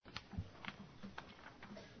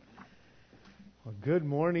Good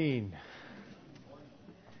morning.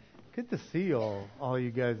 Good to see all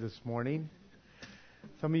you guys this morning.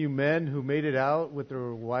 Some of you men who made it out with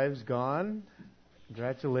their wives gone,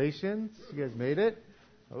 congratulations. You guys made it?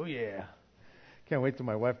 Oh yeah. Can't wait till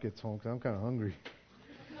my wife gets home because I'm kind of hungry.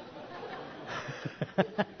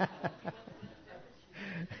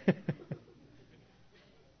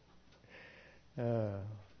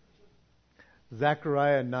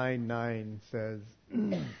 Zechariah 9:9 says,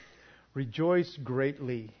 Rejoice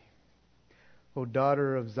greatly, O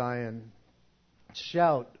daughter of Zion.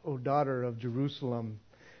 Shout, O daughter of Jerusalem.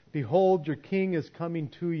 Behold, your king is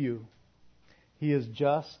coming to you. He is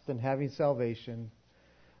just and having salvation,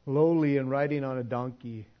 lowly and riding on a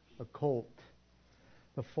donkey, a colt,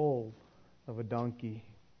 the foal of a donkey.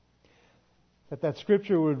 That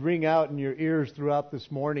scripture would ring out in your ears throughout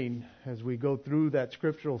this morning as we go through that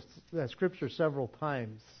scripture several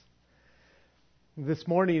times. This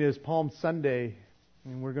morning is Palm Sunday,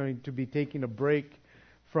 and we're going to be taking a break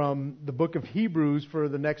from the book of Hebrews for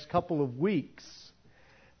the next couple of weeks,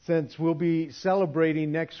 since we'll be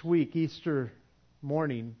celebrating next week, Easter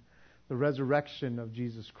morning, the resurrection of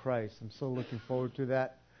Jesus Christ. I'm so looking forward to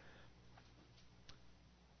that.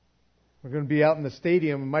 We're going to be out in the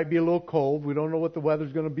stadium. It might be a little cold. We don't know what the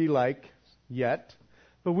weather's going to be like yet,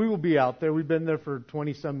 but we will be out there. We've been there for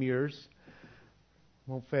 20-some years.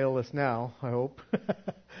 Won't fail us now, I hope.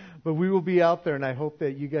 But we will be out there, and I hope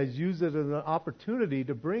that you guys use it as an opportunity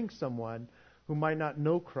to bring someone who might not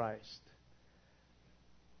know Christ.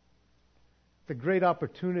 It's a great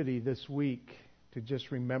opportunity this week to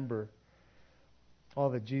just remember all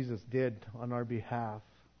that Jesus did on our behalf.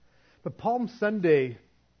 But Palm Sunday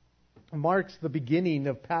marks the beginning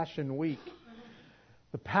of Passion Week,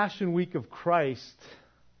 the Passion Week of Christ.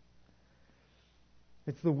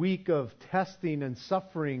 It's the week of testing and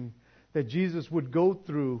suffering that Jesus would go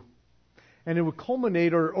through. And it would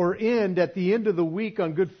culminate or end at the end of the week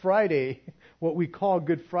on Good Friday, what we call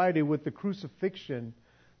Good Friday, with the crucifixion,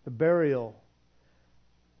 the burial,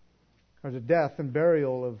 or the death and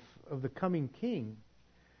burial of the coming King.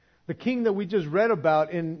 The King that we just read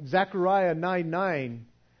about in Zechariah 9:9.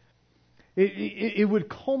 It would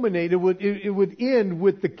culminate, it would end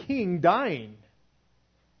with the King dying.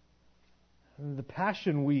 And the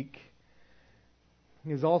Passion Week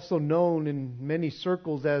is also known in many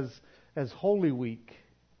circles as Holy Week.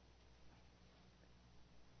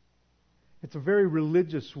 It's a very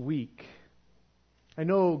religious week. I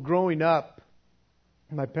know growing up,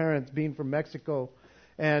 my parents being from Mexico,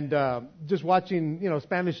 and just watching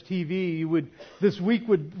Spanish TV, this week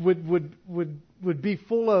would be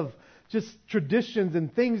full of just traditions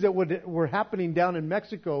and things that were happening down in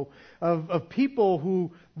Mexico of people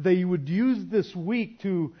who they would use this week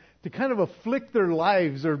to kind of afflict their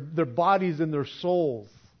lives or their bodies and their souls.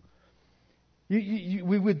 We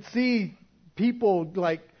would see people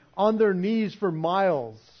like on their knees for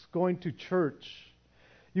miles going to church.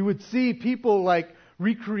 You would see people like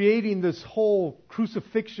recreating this whole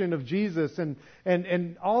crucifixion of Jesus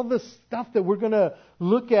and all the stuff that we're going to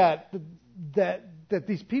look at that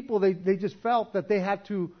these people, they just felt that they had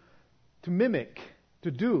to mimic, to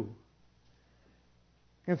do.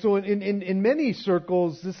 And so in many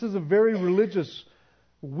circles, this is a very religious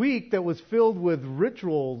week that was filled with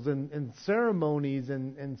rituals and ceremonies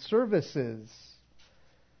and services.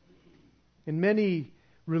 In many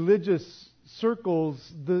religious circles,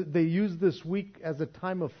 they use this week as a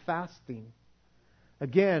time of fasting.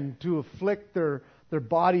 Again, to afflict their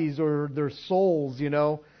bodies or their souls,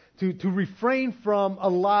 to refrain from a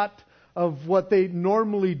lot of what they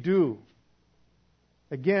normally do.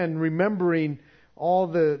 Again, remembering all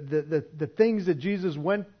the things that Jesus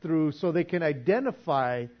went through so they can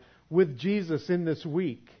identify with Jesus in this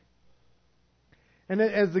week. And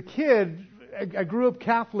as a kid, I grew up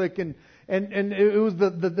Catholic, and it was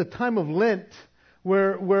the time of Lent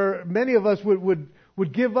where many of us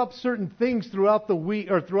would give up certain things throughout the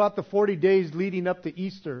week or throughout the 40 days leading up to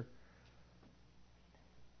Easter.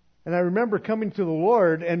 And I remember coming to the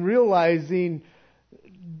Lord and realizing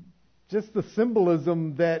just the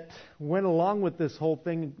symbolism that went along with this whole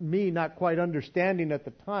thing, me not quite understanding at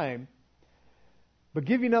the time, but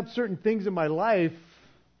giving up certain things in my life,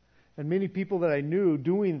 and many people that I knew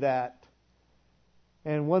doing that.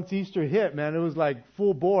 And once Easter hit, man, it was like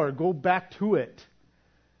full bore, go back to it.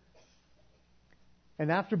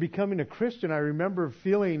 And after becoming a Christian, I remember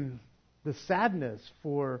feeling the sadness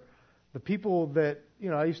for the people that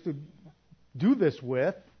I used to do this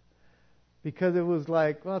with, because it was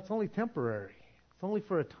like, well, it's only temporary. It's only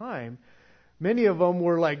for a time. Many of them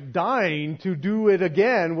were like dying to do it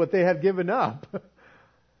again, what they had given up.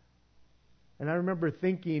 And I remember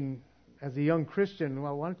thinking, as a young Christian,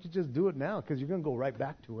 well, why don't you just do it now? Because you're going to go right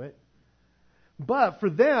back to it. But for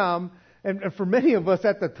them, and for many of us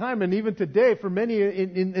at the time, and even today, for many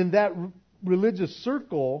in that religious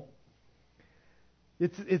circle,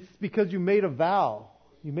 it's because you made a vow.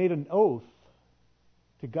 You made an oath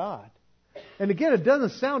to God. And again, it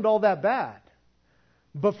doesn't sound all that bad.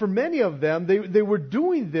 But for many of them, they were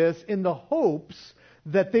doing this in the hopes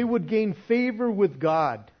that they would gain favor with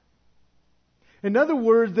God. In other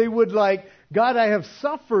words, they would like, God, I have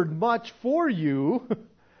suffered much for you.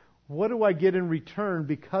 What do I get in return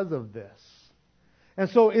because of this? And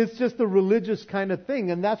so it's just a religious kind of thing.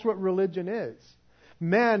 And that's what religion is.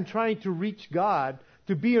 Man trying to reach God,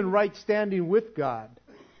 to be in right standing with God.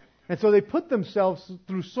 And so they put themselves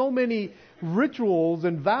through so many rituals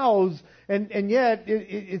and vows, and yet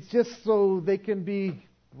it's just so they can be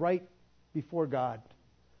right before God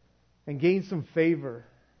and gain some favor.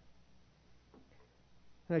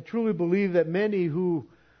 And I truly believe that many who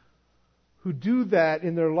do that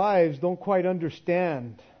in their lives don't quite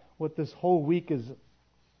understand what this whole week is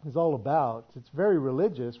all about. It's very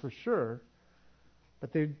religious for sure,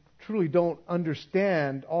 but they truly don't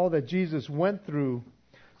understand all that Jesus went through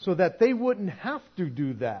so that they wouldn't have to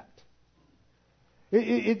do that.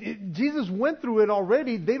 Jesus went through it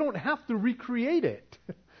already. They don't have to recreate it.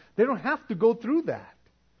 They don't have to go through that.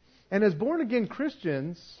 And as born-again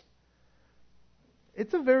Christians,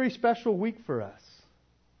 it's a very special week for us.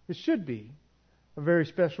 It should be a very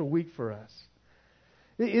special week for us.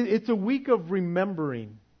 It's a week of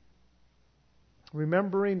remembering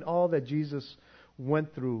all that Jesus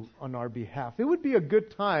went through on our behalf. It would be a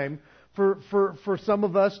good time for some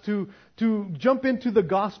of us to jump into the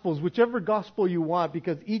Gospels, whichever Gospel you want,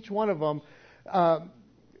 because each one of them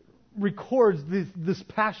records this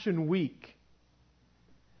Passion Week.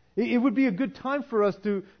 It would be a good time for us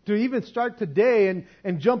to even start today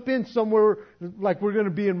and jump in somewhere like we're going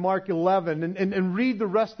to be in Mark 11 and read the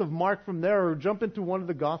rest of Mark from there, or jump into one of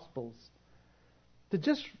the Gospels to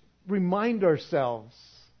just remind ourselves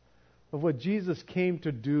of what Jesus came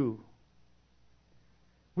to do.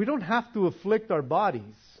 We don't have to afflict our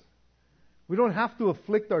bodies. We don't have to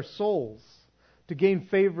afflict our souls to gain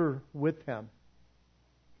favor with Him.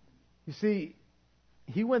 You see,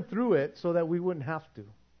 He went through it so that we wouldn't have to.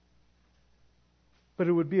 But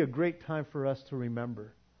it would be a great time for us to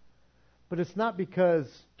remember. But it's not because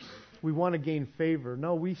we want to gain favor.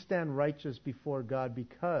 No, we stand righteous before God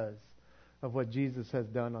because of what Jesus has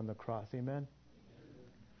done on the cross. Amen?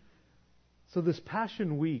 So this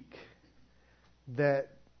Passion Week that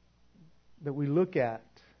we look at,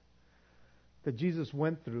 that Jesus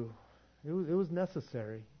went through, it was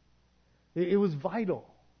necessary. It was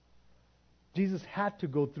vital. Jesus had to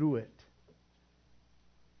go through it.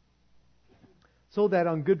 So that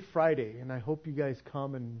on Good Friday, and I hope you guys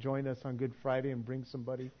come and join us on Good Friday and bring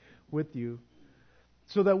somebody with you,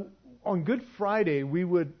 so that on Good Friday we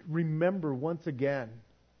would remember once again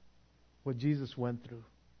what Jesus went through.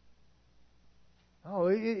 Oh,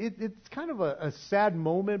 it's kind of a sad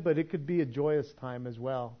moment, but it could be a joyous time as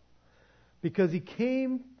well. Because He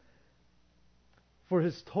came for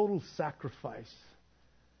His total sacrifice.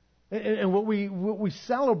 And what we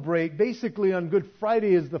celebrate basically on Good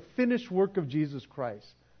Friday is the finished work of Jesus Christ.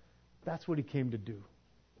 That's what He came to do.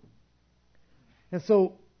 And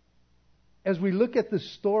so, as we look at this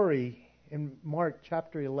story in Mark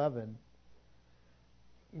chapter 11,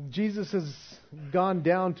 Jesus has gone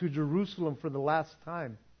down to Jerusalem for the last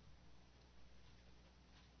time.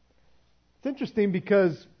 It's interesting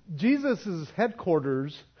because Jesus'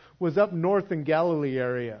 headquarters was up north in Galilee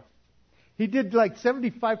area. He did like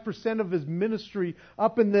 75% of His ministry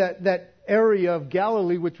up in that area of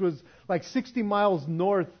Galilee, which was like 60 miles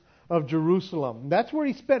north of Jerusalem. That's where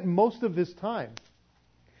He spent most of His time.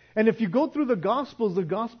 And if you go through the Gospels, the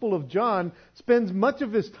Gospel of John spends much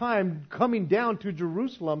of his time coming down to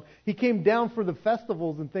Jerusalem. He came down for the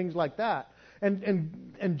festivals and things like that.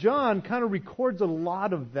 And John kind of records a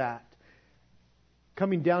lot of that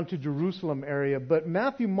coming down to Jerusalem area. But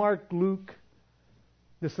Matthew, Mark, Luke,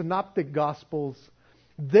 the Synoptic Gospels,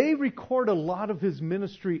 they record a lot of His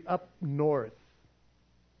ministry up north.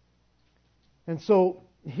 And so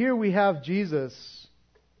here we have Jesus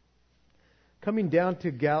coming down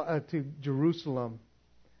to Jerusalem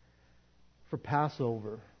for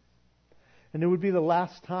Passover. And it would be the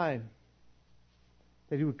last time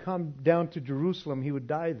that He would come down to Jerusalem. He would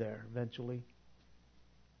die there eventually.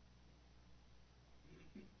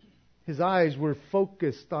 His eyes were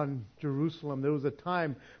focused on Jerusalem. There was a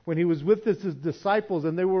time when He was with His disciples,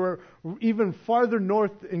 and they were even farther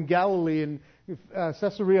north in Galilee, in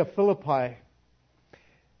Caesarea Philippi.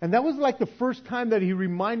 And that was like the first time that he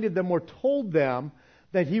reminded them or told them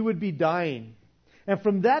that he would be dying. And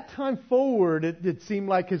from that time forward, it seemed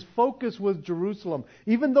like his focus was Jerusalem.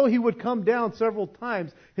 Even though he would come down several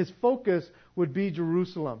times, his focus would be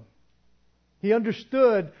Jerusalem. He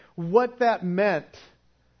understood what that meant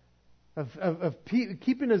of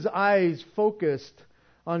keeping his eyes focused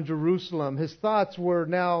on Jerusalem. His thoughts were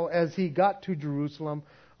now, as he got to Jerusalem,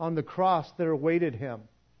 on the cross that awaited him.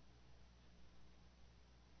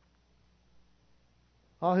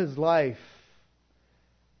 All his life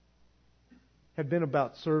had been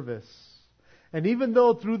about service. And even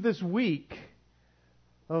though through this week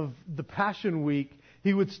of the Passion Week,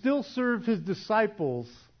 he would still serve his disciples,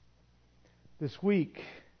 this week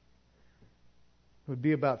would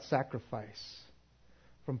be about sacrifice.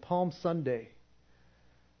 From Palm Sunday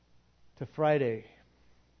to Friday,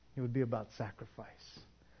 it would be about sacrifice.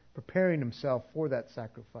 Preparing himself for that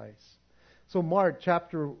sacrifice. So Mark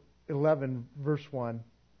chapter 11, verse 1.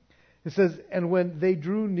 It says, "And when they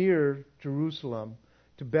drew near Jerusalem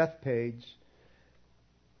to Bethphage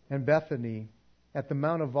and Bethany at the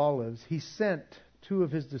Mount of Olives, he sent 2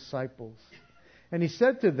 of his disciples. And he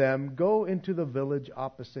said to them, 'Go into the village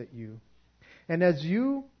opposite you. And as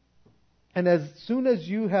soon as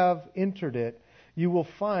you have entered it, you will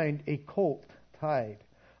find a colt tied,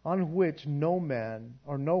 on which no man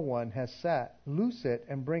or no one has sat. Loose it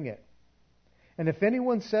and bring it. And if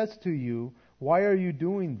anyone says to you, "Why are you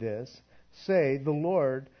doing this?" say, "The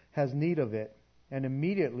Lord has need of it," and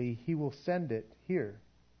immediately he will send it here."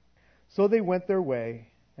 So they went their way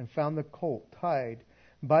and found the colt tied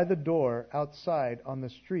by the door outside on the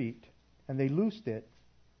street, and they loosed it.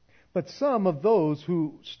 But some of those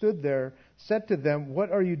who stood there said to them,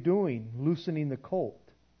 "What are you doing, loosening the colt?"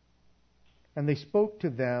 And they spoke to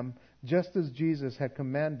them just as Jesus had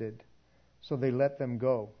commanded, so they let them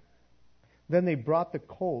go. Then they brought the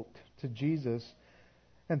colt to Jesus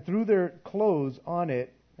and threw their clothes on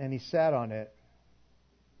it, and he sat on it.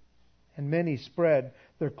 And many spread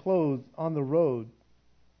their clothes on the road,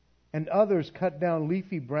 and others cut down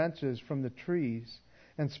leafy branches from the trees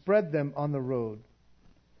and spread them on the road.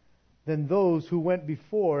 Then those who went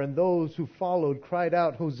before and those who followed cried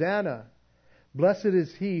out, "Hosanna! Blessed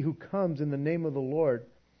is he who comes in the name of the Lord.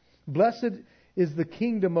 Blessed is the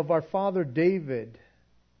kingdom of our father David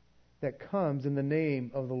that comes in the name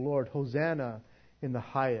of the Lord. Hosanna in the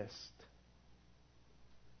highest."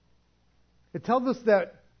 It tells us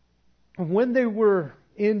that when they were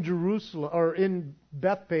in Jerusalem, or in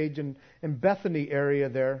Bethphage and Bethany area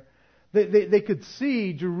there, they could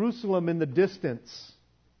see Jerusalem in the distance.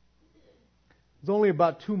 It was only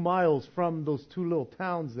about 2 miles from those 2 little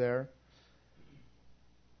towns there.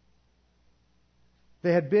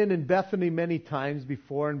 They had been in Bethany many times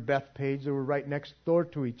before, and Bethphage. They were right next door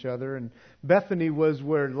to each other. And Bethany was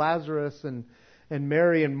where Lazarus and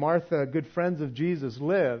Mary and Martha, good friends of Jesus,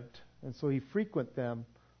 lived. And so he frequented them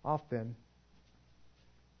often.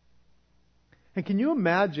 And can you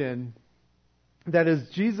imagine that as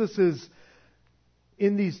Jesus is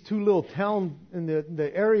in these 2 little towns in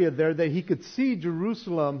the area there, that he could see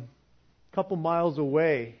Jerusalem a couple miles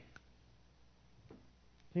away?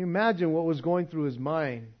 Can you imagine what was going through his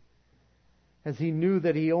mind as he knew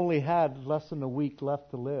that he only had less than a week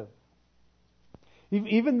left to live?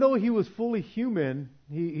 Even though he was fully human,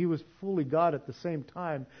 he was fully God at the same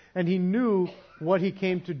time. And he knew what he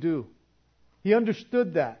came to do. He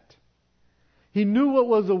understood that. He knew what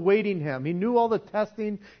was awaiting him. He knew all the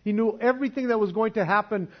testing. He knew everything that was going to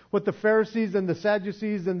happen, what the Pharisees and the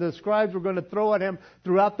Sadducees and the scribes were going to throw at him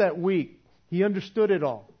throughout that week. He understood it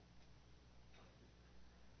all.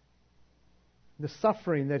 The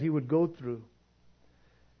suffering that he would go through.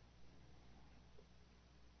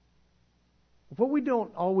 What we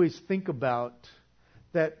don't always think about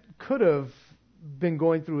that could have been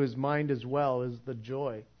going through his mind as well is the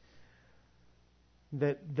joy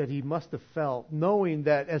that he must have felt, knowing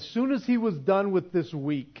that as soon as he was done with this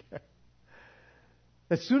week,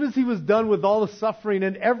 as soon as he was done with all the suffering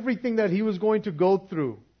and everything that he was going to go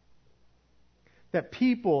through, that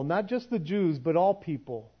people, not just the Jews, but all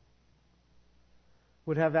people,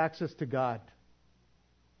 would have access to God.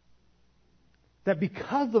 That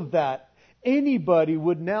because of that, anybody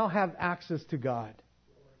would now have access to God.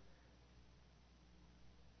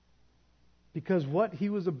 Because what he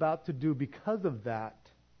was about to do, because of that,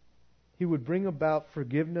 he would bring about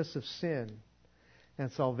forgiveness of sin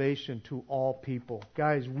and salvation to all people.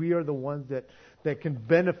 Guys, we are the ones that can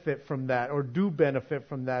benefit from that, or do benefit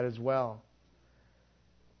from that as well.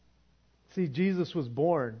 See, Jesus was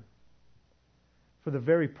born for the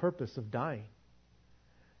very purpose of dying.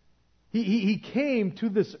 He came to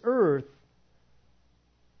this earth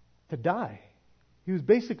To die. He was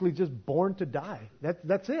basically just born to die.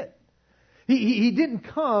 That's it. He didn't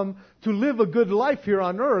come to live a good life here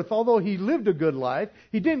on earth, although he lived a good life.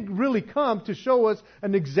 He didn't really come to show us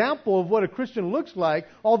an example of what a Christian looks like,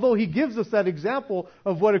 although he gives us that example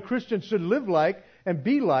of what a Christian should live like and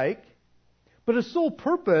be like. But his sole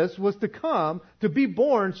purpose was to come, to be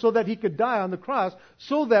born so that he could die on the cross,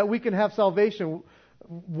 so that we can have salvation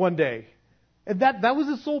one day. And that was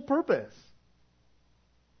his sole purpose.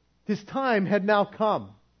 His time had now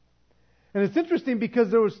come. And it's interesting because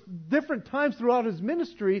there was different times throughout his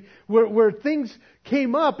ministry where things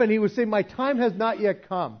came up and he would say, my time has not yet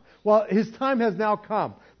come. Well, his time has now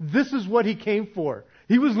come. This is what he came for.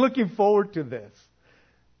 He was looking forward to this.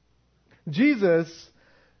 Jesus,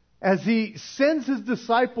 as he sends his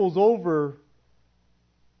disciples over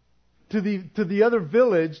to the other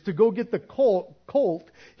village to go get the colt,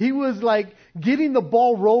 he was like getting the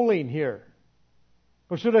ball rolling here.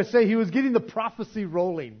 Or should I say, he was getting the prophecy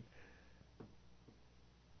rolling.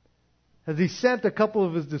 As he sent a couple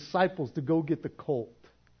of his disciples to go get the colt.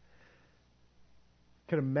 I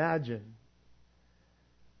can imagine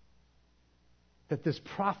that this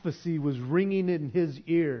prophecy was ringing in his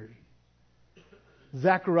ears.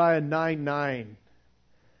 Zechariah 9:9.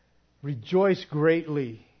 Rejoice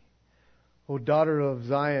greatly, O daughter of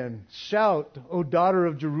Zion. Shout, O daughter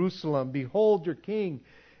of Jerusalem. Behold, your king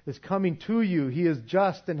is coming to you. He is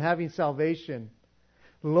just and having salvation.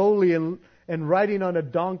 Lowly and riding on a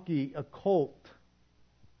donkey, a colt,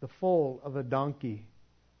 the foal of a donkey.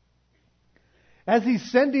 As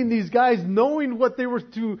he's sending these guys, knowing what they were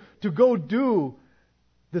to go do,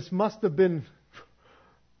 this must have been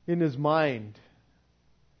in his mind.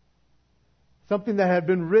 Something that had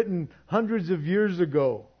been written hundreds of years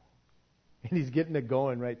ago. And he's getting it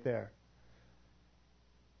going right there.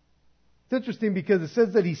 It's interesting because it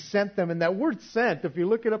says that he sent them. And that word sent, if you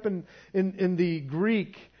look it up in the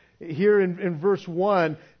Greek, here in verse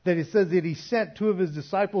 1, that it says that he sent two of his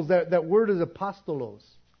disciples. That word is apostolos,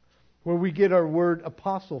 where we get our word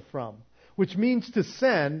apostle from, which means to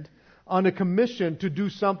send on a commission to do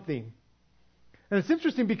something. And it's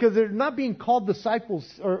interesting because they're not being called disciples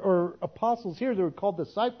or apostles here. They were called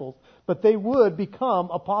disciples, but they would become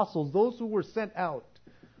apostles, those who were sent out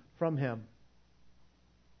from him.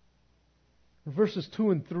 In verses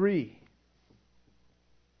 2 and 3,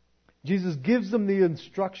 Jesus gives them the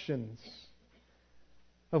instructions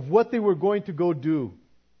of what they were going to go do.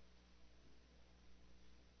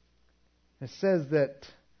 It says that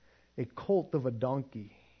a colt of a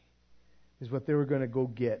donkey is what they were going to go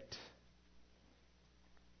get.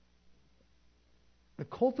 The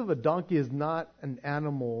colt of a donkey is not an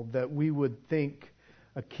animal that we would think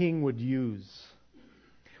a king would use.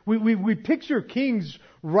 We picture kings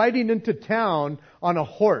riding into town on a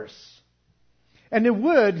horse. And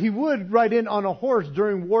he would ride in on a horse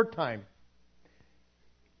during wartime.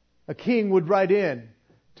 A king would ride in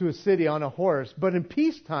to a city on a horse. But in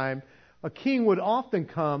peacetime, a king would often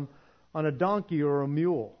come on a donkey or a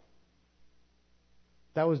mule.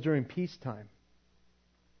 That was during peacetime.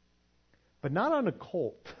 But not on a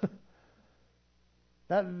colt.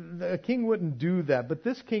 A king wouldn't do that. But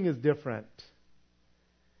this king is different.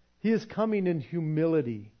 He is coming in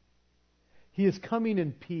humility. He is coming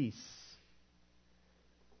in peace.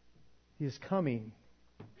 He is coming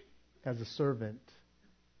as a servant,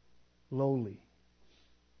 lowly.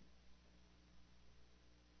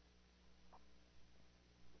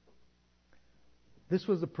 This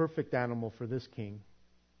was the perfect animal for this king.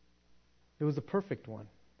 It was the perfect one.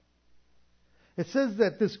 It says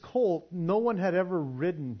that this colt, no one had ever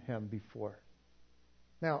ridden him before.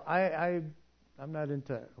 Now, I'm not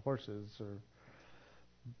into horses,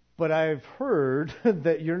 but I've heard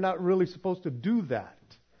that you're not really supposed to do that.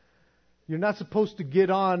 You're not supposed to get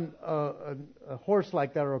on a horse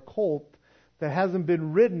like that or a colt that hasn't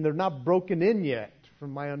been ridden. They're not broken in yet,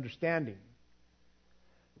 from my understanding.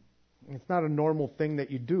 It's not a normal thing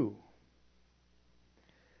that you do.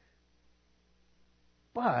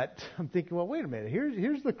 But I'm thinking, well, wait a minute.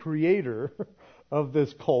 Here's the creator of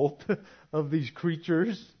this colt, of these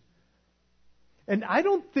creatures. And I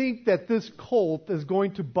don't think that this colt is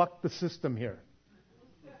going to buck the system here.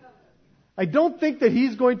 I don't think that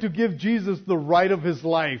he's going to give Jesus the right of his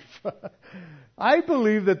life. I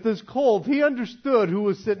believe that this colt, he understood who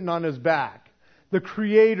was sitting on his back, the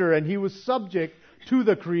Creator, and he was subject to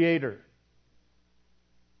the Creator.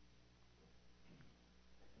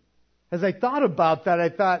 As I thought about that, I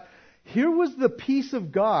thought, here was the peace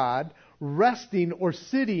of God resting or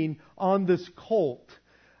sitting on this colt.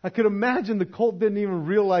 I could imagine the colt didn't even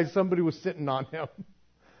realize somebody was sitting on him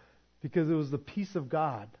because it was the peace of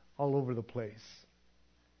God all over the place.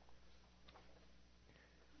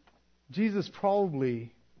 Jesus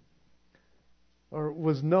probably or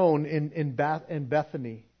was known in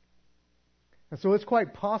Bethany. And so it's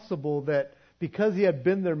quite possible that because he had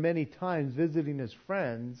been there many times visiting his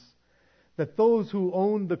friends, that those who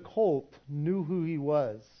owned the colt knew who he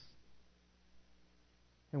was.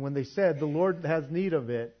 And when they said, "The Lord has need of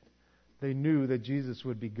it," they knew that Jesus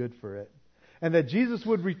would be good for it. And that Jesus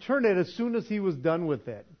would return it as soon as he was done with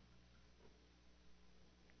it.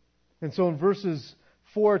 And so in verses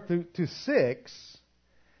 4 to 6,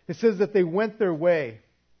 it says that they went their way.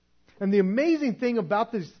 And the amazing thing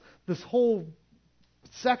about this whole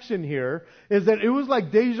section here is that it was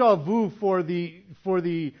like deja vu for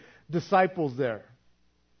the disciples there.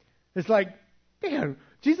 It's like, man,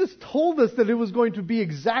 Jesus told us that it was going to be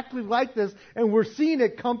exactly like this, and we're seeing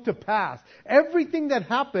it come to pass. Everything that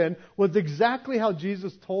happened was exactly how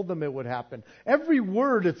Jesus told them it would happen. Every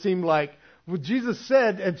word, it seemed like, what Jesus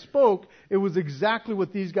said and spoke, it was exactly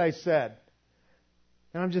what these guys said.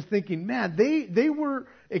 And I'm just thinking, man, they were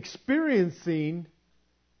experiencing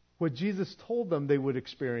what Jesus told them they would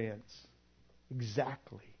experience.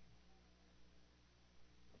 Exactly.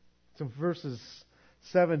 So verses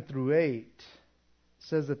 7 through 8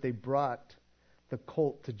 says that they brought the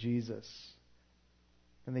colt to Jesus.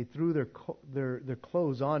 And they threw their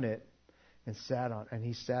clothes on it and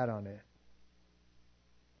he sat on it.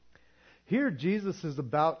 Here Jesus is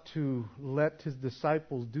about to let his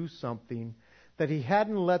disciples do something that he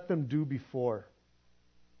hadn't let them do before.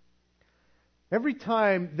 Every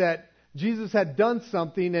time that Jesus had done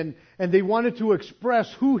something and they wanted to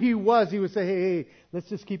express who he was, he would say, hey, let's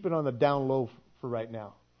just keep it on the down low for right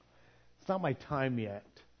now. It's not my time yet.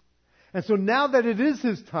 And so now that it is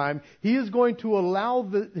his time, he is going to allow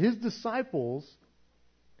his disciples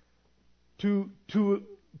to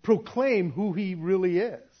proclaim who he really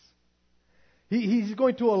is. He's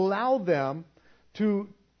going to allow them to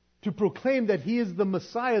proclaim that he is the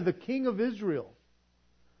Messiah, the King of Israel,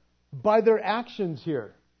 by their actions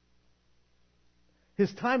here.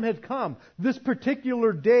 His time had come. This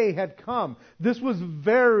particular day had come. This was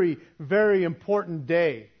very, very important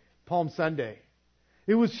day, Palm Sunday.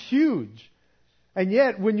 It was huge. And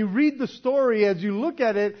yet, when you read the story, as you look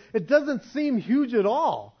at it, it doesn't seem huge at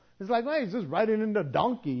all. It's like, well, he's just riding into a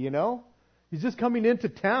donkey, you know? He's just coming into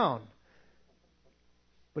town.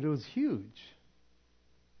 But it was huge.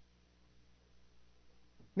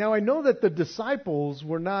 Now, I know that the disciples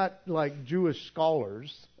were not like Jewish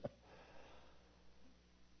scholars,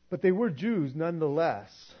 but they were Jews nonetheless.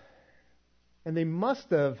 And they must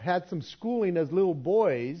have had some schooling as little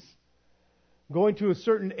boys, going to a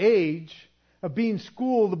certain age of being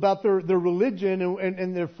schooled about their religion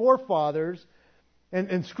and their forefathers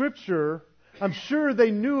and Scripture. I'm sure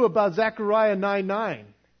they knew about Zechariah 9:9.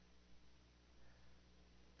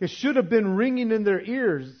 It should have been ringing in their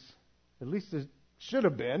ears. At least it should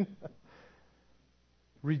have been.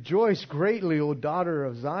 Rejoice greatly, O daughter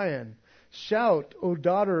of Zion. Shout, O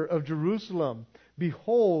daughter of Jerusalem.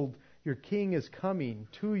 Behold, your king is coming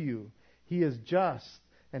to you. He is just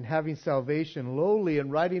and having salvation, lowly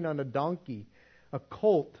and riding on a donkey, a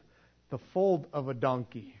colt, the foal of a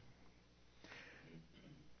donkey.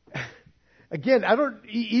 Again,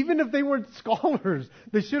 even if they weren't scholars,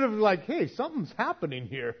 they should have been like, hey, something's happening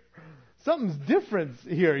here. Something's different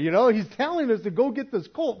here, you know. He's telling us to go get this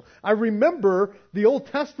colt. I remember the Old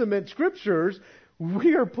Testament scriptures.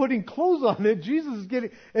 We are putting clothes on it. Jesus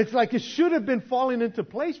is it's like it should have been falling into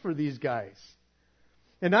place for these guys.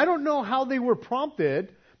 And I don't know how they were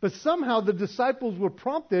prompted, but somehow the disciples were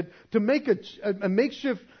prompted to make a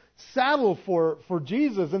makeshift saddle for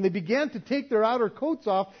Jesus, and they began to take their outer coats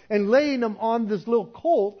off and laying them on this little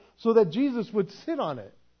colt so that Jesus would sit on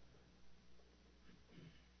it.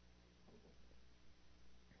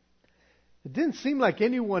 It didn't seem like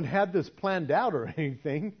anyone had this planned out or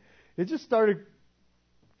anything. It just started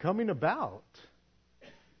coming about.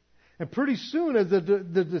 And pretty soon, as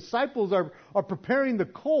the disciples are preparing the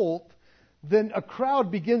colt, then a crowd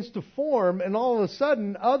begins to form, and all of a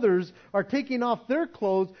sudden others are taking off their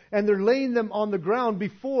clothes and they're laying them on the ground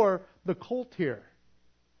before the colt here.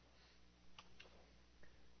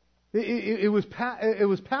 It was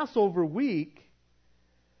Passover week,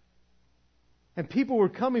 and people were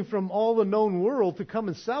coming from all the known world to come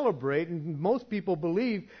and celebrate. And most people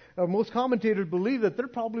believe, or most commentators believe, that there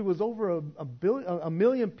probably was over a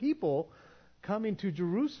million people coming to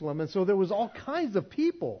Jerusalem, and so there was all kinds of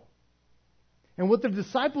people. And what the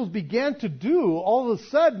disciples began to do all of a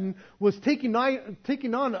sudden was taking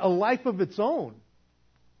on a life of its own.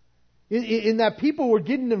 In that people were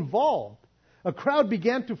getting involved. A crowd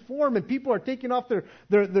began to form, and people are taking off their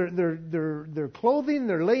clothing,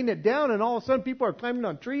 they're laying it down, and all of a sudden people are climbing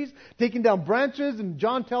on trees, taking down branches, and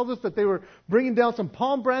John tells us that they were bringing down some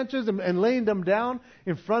palm branches and laying them down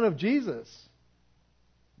in front of Jesus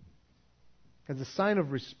as a sign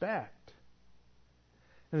of respect.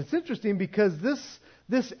 And it's interesting because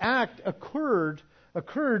this act occurred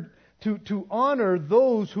to honor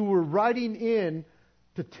those who were riding in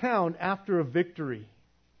to town after a victory,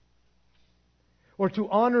 or to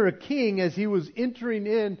honor a king as he was entering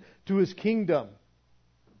into his kingdom.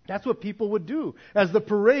 That's what people would do. As the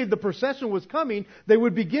procession was coming, they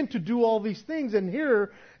would begin to do all these things. And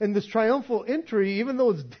here, in this triumphal entry, even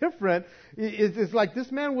though it's different, it's like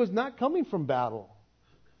this man was not coming from battle.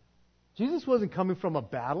 Jesus wasn't coming from a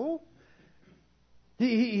battle.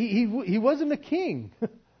 He wasn't a king.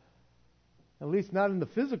 At least not in the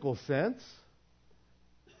physical sense.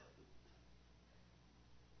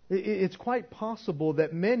 It's quite possible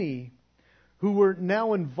that many who were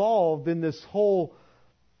now involved in this whole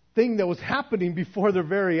thing that was happening before their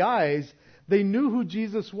very eyes, they knew who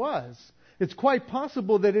Jesus was. It's quite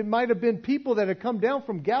possible that it might have been people that had come down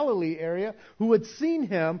from Galilee area who had seen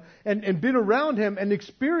him and been around him and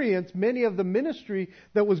experienced many of the ministry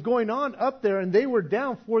that was going on up there, and they were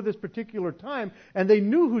down for this particular time, and they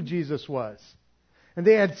knew who Jesus was. And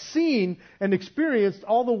they had seen and experienced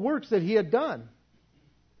all the works that he had done.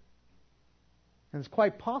 And it's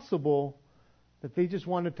quite possible that they just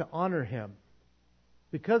wanted to honor him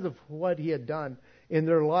because of what he had done in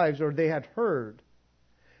their lives, or they had heard.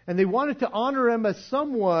 And they wanted to honor him as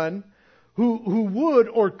someone who would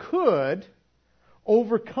or could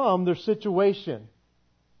overcome their situation.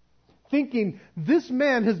 Thinking, this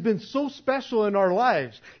man has been so special in our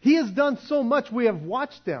lives. He has done so much, we have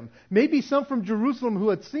watched him. Maybe some from Jerusalem who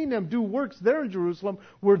had seen him do works there in Jerusalem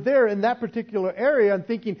were there in that particular area and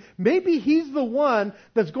thinking, maybe he's the one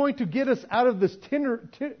that's going to get us out of this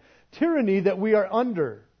tyranny that we are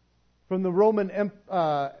under from the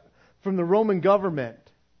Roman government.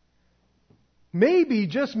 Maybe,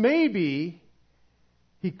 just maybe,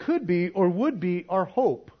 he could be or would be our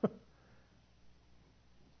hope.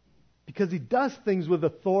 Because he does things with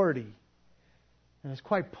authority. And it's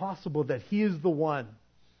quite possible that he is the one.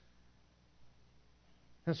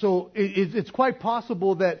 And so it's quite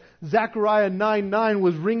possible that Zechariah 9:9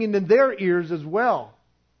 was ringing in their ears as well.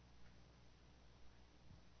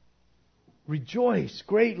 Rejoice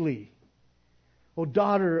greatly, O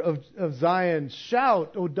daughter of Zion.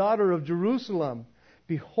 Shout, O daughter of Jerusalem.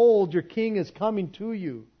 Behold, your king is coming to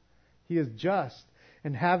you. He is just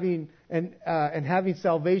and having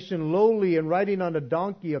salvation, lowly and riding on a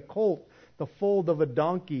donkey, a colt, the foal of a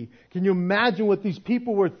donkey. Can you imagine what these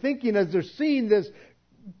people were thinking as they're seeing this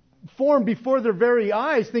form before their very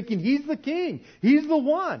eyes, thinking, he's the king, he's the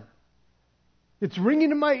one. It's ringing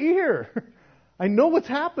in my ear. I know what's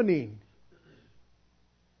happening.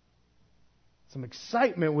 Some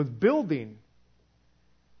excitement was building.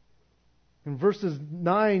 In verses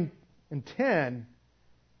 9 and 10,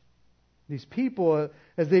 these people,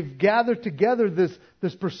 as they've gathered together,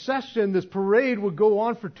 this procession, this parade would go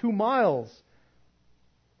on for 2 miles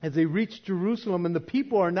as they reach Jerusalem. And the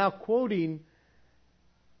people are now quoting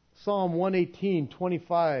Psalm 118,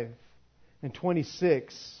 25 and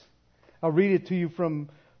 26. I'll read it to you from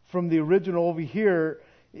the original over here.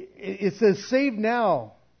 It says, save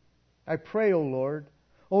now, I pray, O Lord.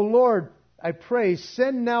 O Lord, I pray,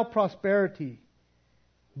 send now prosperity.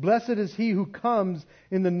 Blessed is he who comes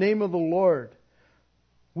in the name of the Lord.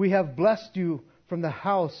 We have blessed you from the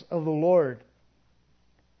house of the Lord.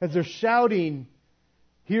 As they're shouting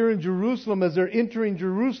here in Jerusalem, as they're entering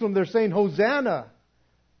Jerusalem, they're saying, Hosanna,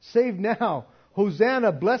 save now.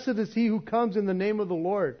 Hosanna, blessed is he who comes in the name of the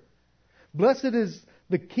Lord. Blessed is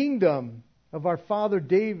the kingdom of our father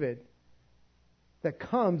David that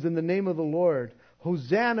comes in the name of the Lord.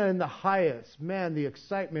 Hosanna in the highest. Man, the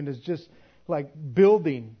excitement is just like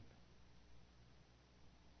building.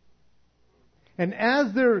 And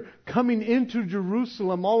as they're coming into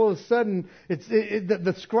Jerusalem, all of a sudden,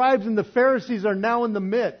 the scribes and the Pharisees are now in the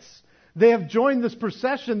midst. They have joined this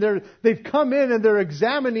procession. They've come in and they're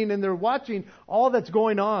examining and they're watching all that's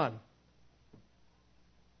going on.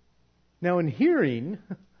 Now, in hearing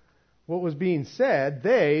what was being said,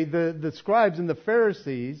 the scribes and the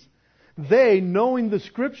Pharisees, they, knowing the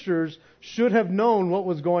Scriptures, should have known what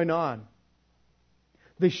was going on.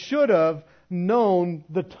 They should have known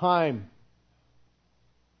the time.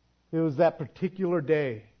 It was that particular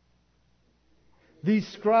day. These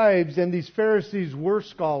scribes and these Pharisees were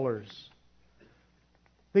scholars.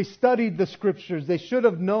 They studied the Scriptures. They should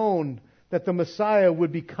have known that the Messiah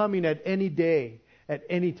would be coming at any day, at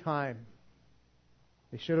any time.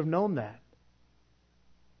 They should have known that.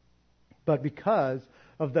 But because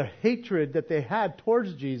of the hatred that they had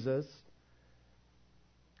towards Jesus,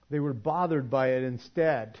 they were bothered by it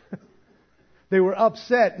instead. They were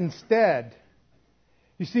upset instead.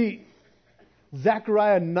 You see,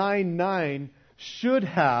 Zechariah 9:9 should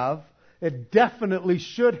have, it definitely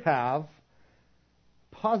should have,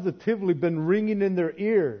 positively been ringing in their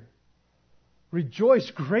ear.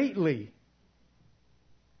 Rejoice greatly,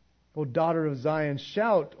 O daughter of Zion.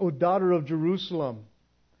 Shout, O daughter of Jerusalem.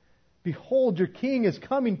 Behold, your king is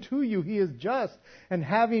coming to you. He is just and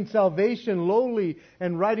having salvation, lowly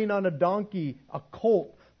and riding on a donkey, a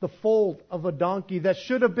colt, the foal of a donkey. That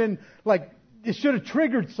should have been like, it should have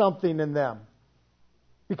triggered something in them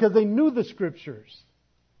because they knew the Scriptures.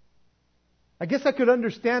 I guess I could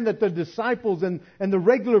understand that the disciples and the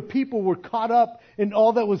regular people were caught up in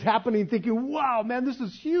all that was happening, thinking, wow, man, this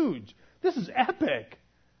is huge. This is epic.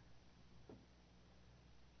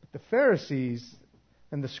 But the Pharisees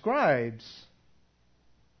and the scribes,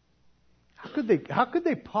 how could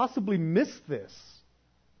they possibly miss this?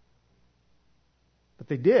 But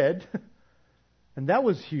they did. And that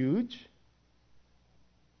was huge.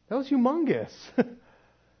 That was humongous.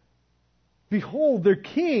 Behold, their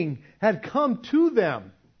king had come to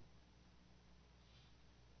them.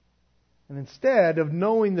 And instead of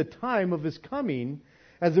knowing the time of his coming,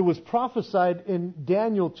 as it was prophesied in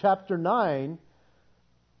Daniel chapter 9,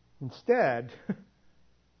 instead,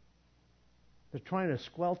 they're trying to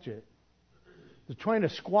squelch it. They're trying to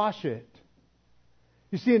squash it.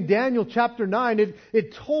 You see, in Daniel chapter 9,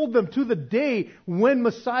 it told them to the day when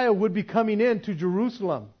Messiah would be coming into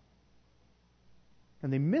Jerusalem.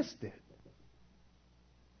 And they missed it.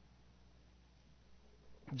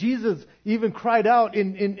 Jesus even cried out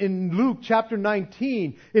in Luke chapter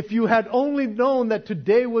 19, if you had only known that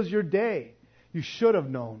today was your day, you should have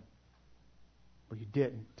known. But you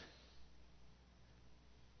didn't.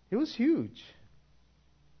 It was huge.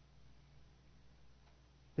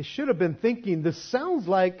 They should have been thinking, this sounds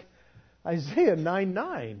like Isaiah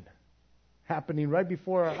 9:9 happening right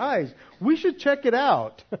before our eyes. We should check it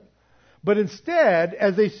out. But instead,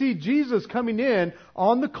 as they see Jesus coming in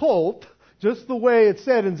on the colt, just the way it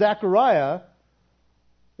said in Zechariah,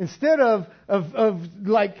 instead of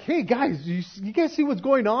like, hey guys, you guys see what's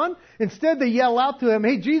going on? Instead they yell out to him,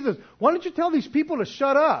 hey Jesus, why don't you tell these people to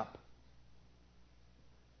shut up?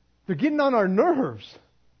 They're getting on our nerves.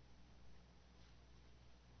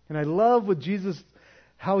 And I love what Jesus,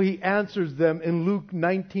 how he answers them in Luke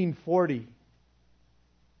 19:40.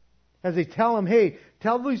 As they tell him, hey,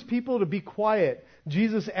 tell these people to be quiet.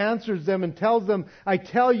 Jesus answers them and tells them, I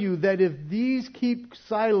tell you that if these keep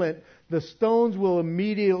silent, the stones will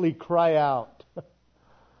immediately cry out.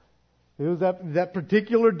 It was that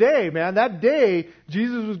particular day, man. That day,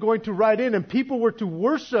 Jesus was going to ride in and people were to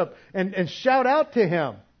worship and shout out to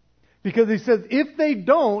him. Because he says, if they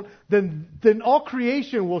don't, then all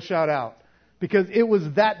creation will shout out. Because it was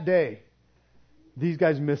that day. These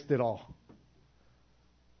guys missed it all.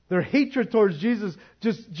 Their hatred towards Jesus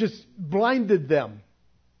just blinded them.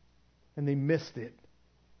 And they missed it.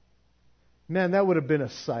 Man, that would have been a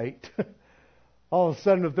sight. All of a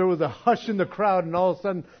sudden, if there was a hush in the crowd and all of a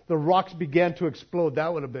sudden the rocks began to explode,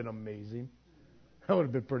 that would have been amazing. That would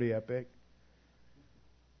have been pretty epic.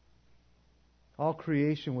 All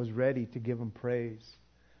creation was ready to give him praise.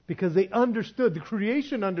 Because they understood, the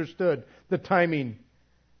creation understood the timing.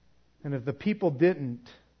 And if the people didn't,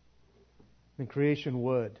 then creation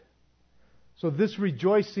would. So this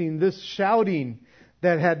rejoicing, this shouting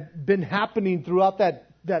that had been happening throughout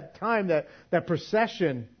that time, that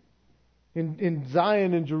procession in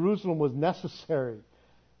Zion and Jerusalem was necessary.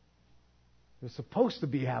 It was supposed to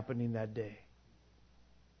be happening that day.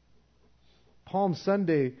 Palm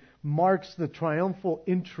Sunday marks the triumphal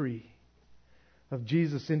entry of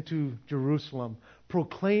Jesus into Jerusalem,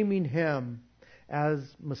 proclaiming him as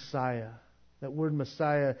Messiah. That word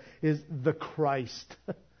Messiah is the Christ,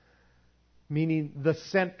 meaning the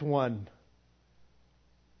sent one.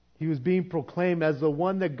 He was being proclaimed as the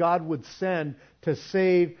one that God would send to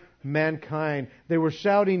save mankind. They were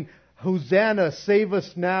shouting, Hosanna, save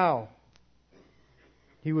us now.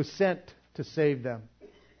 He was sent to save them.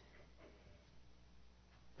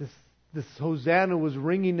 This Hosanna was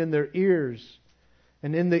ringing in their ears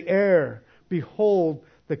and in the air. Behold,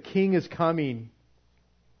 the King is coming.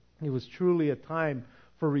 It was truly a time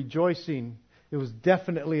for rejoicing. It was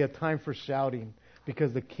definitely a time for shouting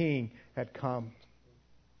because the King had come.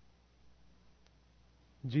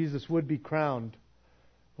 Jesus would be crowned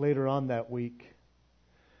later on that week.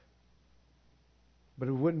 But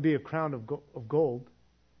it wouldn't be a crown of gold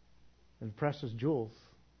and precious jewels.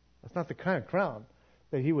 That's not the kind of crown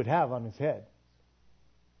that he would have on his head.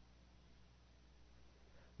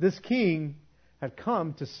 This king had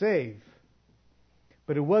come to save,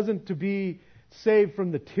 but it wasn't to be saved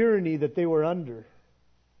from the tyranny that they were under.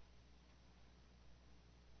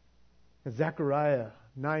 As Zechariah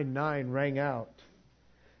 9:9 rang out,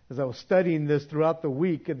 as I was studying this throughout the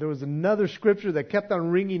week, and there was another scripture that kept on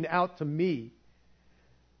ringing out to me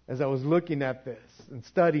as I was looking at this and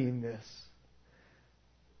studying this.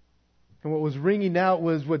 And what was ringing out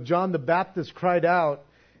was what John the Baptist cried out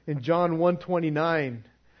in John 1:29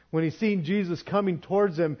 when he seen Jesus coming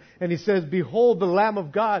towards him, and he says, "Behold the Lamb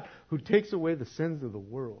of God who takes away the sins of the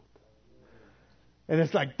world." And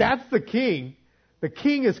it's like, that's the king. The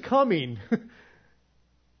king is coming.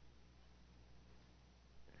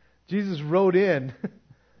 Jesus rode in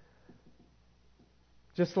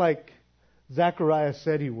just like Zechariah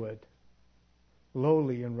said he would,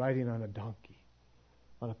 lowly and riding on a donkey,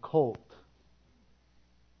 on a colt,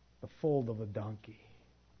 the foal of a donkey.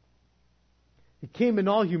 He came in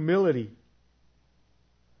all humility,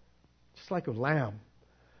 just like a lamb,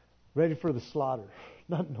 ready for the slaughter,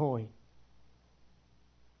 not knowing,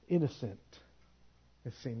 innocent,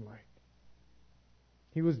 it seemed like.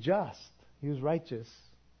 He was just, he was righteous,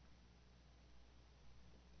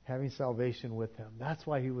 having salvation with him. That's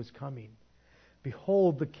why he was coming.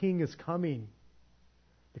 Behold, the king is coming.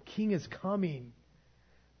 The king is coming.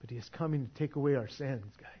 But he is coming to take away our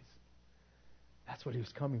sins, guys. That's what he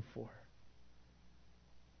was coming for.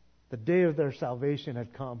 The day of their salvation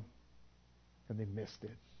had come, and they missed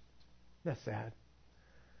it. That's sad.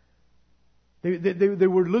 They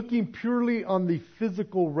were looking purely on the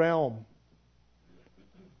physical realm.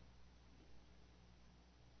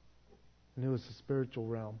 And it was the spiritual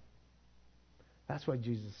realm. That's why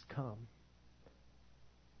Jesus come.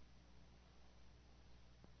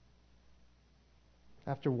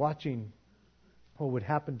 After watching what would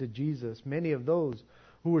happen to Jesus, many of those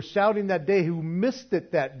who were shouting that day, who missed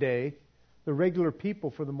it that day, the regular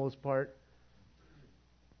people for the most part,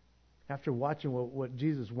 after watching what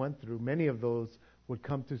Jesus went through, many of those would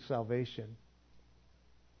come to salvation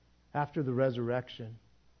after the resurrection.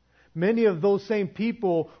 Many of those same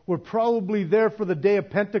people were probably there for the day of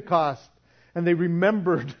Pentecost, and they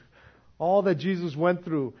remembered all that Jesus went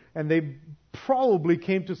through, and they probably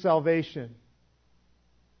came to salvation.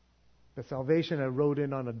 The salvation had rode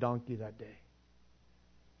in on a donkey that day.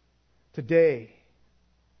 Today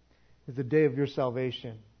is the day of your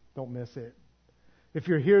salvation. Don't miss it. If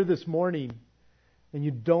you're here this morning and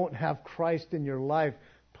you don't have Christ in your life,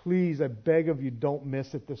 please, I beg of you, don't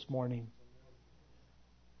miss it this morning.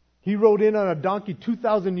 He rode in on a donkey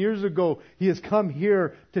 2,000 years ago. He has come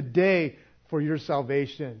here today for your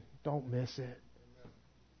salvation. Don't miss it.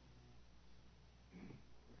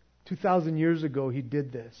 2,000 years ago, He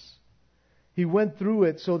did this. He went through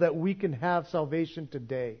it so that we can have salvation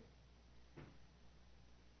today.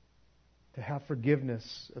 To have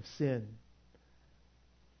forgiveness of sin.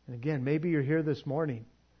 And again, maybe you're here this morning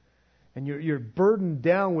and you're burdened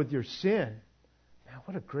down with your sin. Man,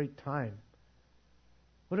 what a great time.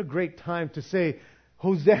 What a great time to say,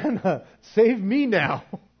 Hosanna, save me now.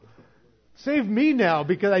 Save me now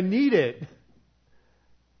because I need it.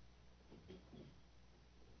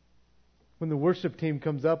 When the worship team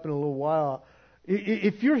comes up in a little while,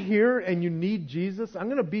 if you're here and you need Jesus, I'm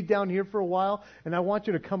going to be down here for a while, and I want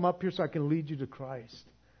you to come up here so I can lead you to Christ.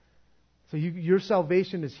 So your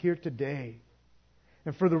salvation is here today.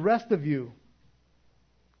 And for the rest of you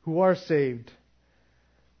who are saved,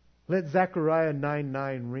 let Zechariah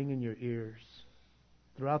 9:9 ring in your ears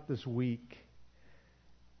throughout this week.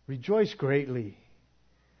 Rejoice greatly,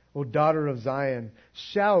 O daughter of Zion.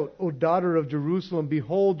 Shout, O daughter of Jerusalem.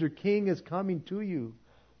 Behold, your king is coming to you.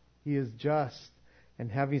 He is just and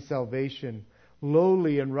having salvation,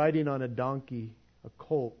 lowly and riding on a donkey, a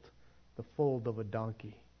colt, the foal of a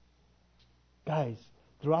donkey. Guys,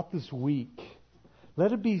 throughout this week,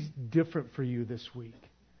 let it be different for you this week.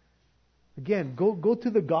 Again, go to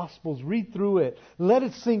the Gospels, read through it, let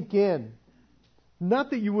it sink in.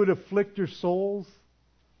 Not that you would afflict your souls,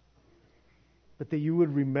 but that you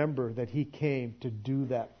would remember that He came to do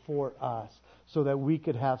that for us so that we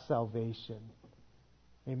could have salvation.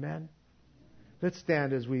 Amen? Let's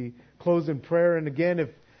stand as we close in prayer. And again,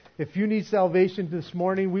 if you need salvation this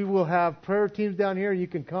morning, we will have prayer teams down here. You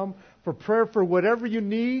can come for prayer for whatever you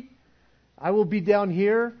need. I will be down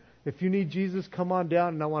here. If you need Jesus, come on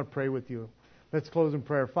down and I want to pray with you. Let's close in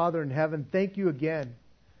prayer. Father in heaven, thank you again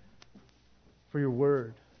for your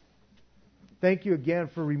word. Thank you again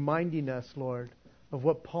for reminding us, Lord, of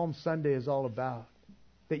what Palm Sunday is all about.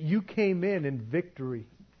 That you came in victory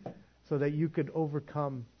so that you could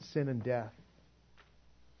overcome sin and death.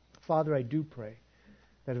 Father, I do pray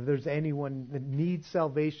that if there's anyone that needs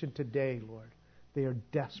salvation today, Lord, they are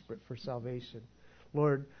desperate for salvation.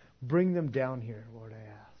 Lord, bring them down here, Lord, I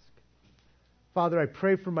ask. Father, I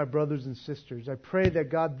pray for my brothers and sisters. I pray that,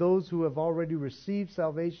 God, those who have already received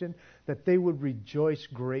salvation, that they would rejoice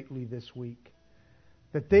greatly this week.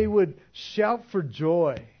 That they would shout for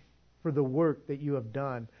joy for the work that you have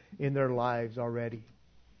done in their lives already.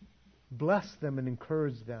 Bless them and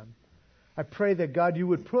encourage them. I pray that, God, you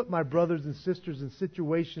would put my brothers and sisters in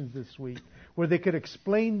situations this week where they could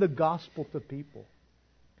explain the gospel to people.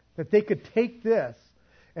 That they could take this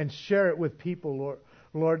and share it with people,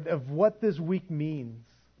 Lord, of what this week means.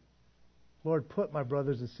 Lord, put my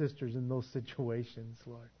brothers and sisters in those situations,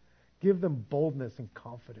 Lord. Give them boldness and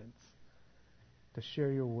confidence to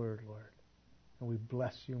share your word, Lord. And we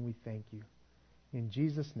bless you and we thank you. In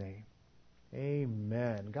Jesus' name,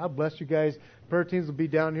 amen. God bless you guys. Prayer teams will be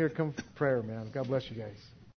down here. Come for prayer, man. God bless you guys.